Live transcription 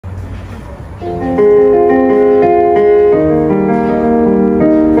I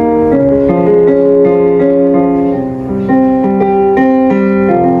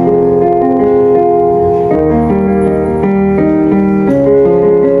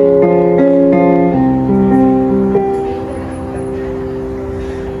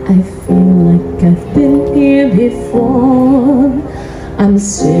feel like I've been here before. I'm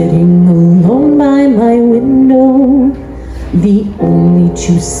sitting alone by my window. The only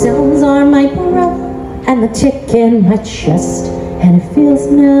two sounds are my breath and the tick in my chest, and it feels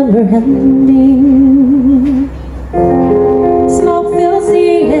never ending. Smoke fills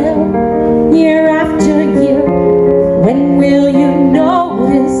the air, year after year. When will you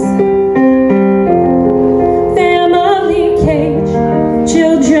notice? Family cage,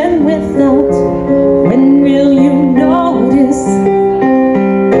 children without. When will you notice?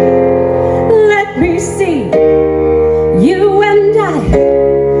 Let me see you and I.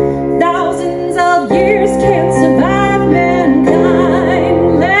 Thousands of years can't survive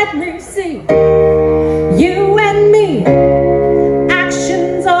mankind. Let me see you and me.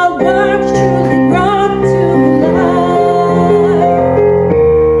 Actions are words truly brought to life.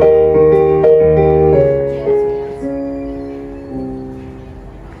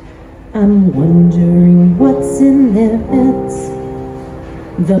 I'm wondering what's in their heads.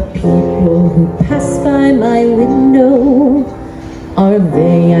 The people who pass by my window, are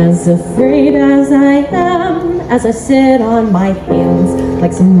they as afraid as I am? As I sit on my hands,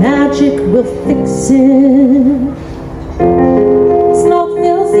 like some magic will fix it. Smoke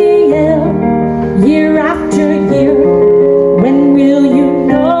fills the air, year after year. When will you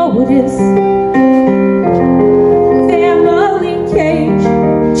notice? Family cage,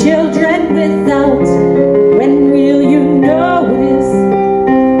 children without. When will you notice?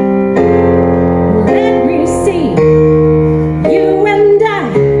 Let me see you and I.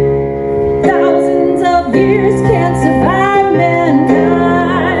 Thousands of years can't survive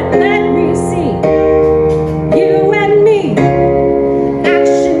mankind. Let me see you and me.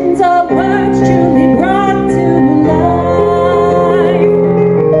 Actions of words truly brought to life.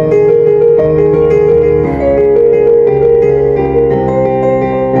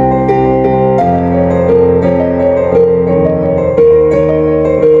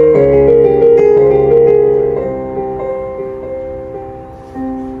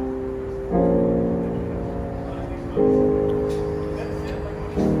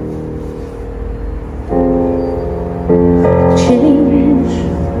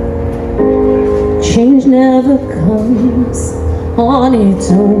 Change never comes on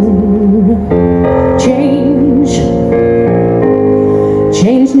its own.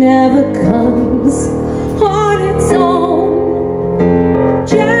 Change never comes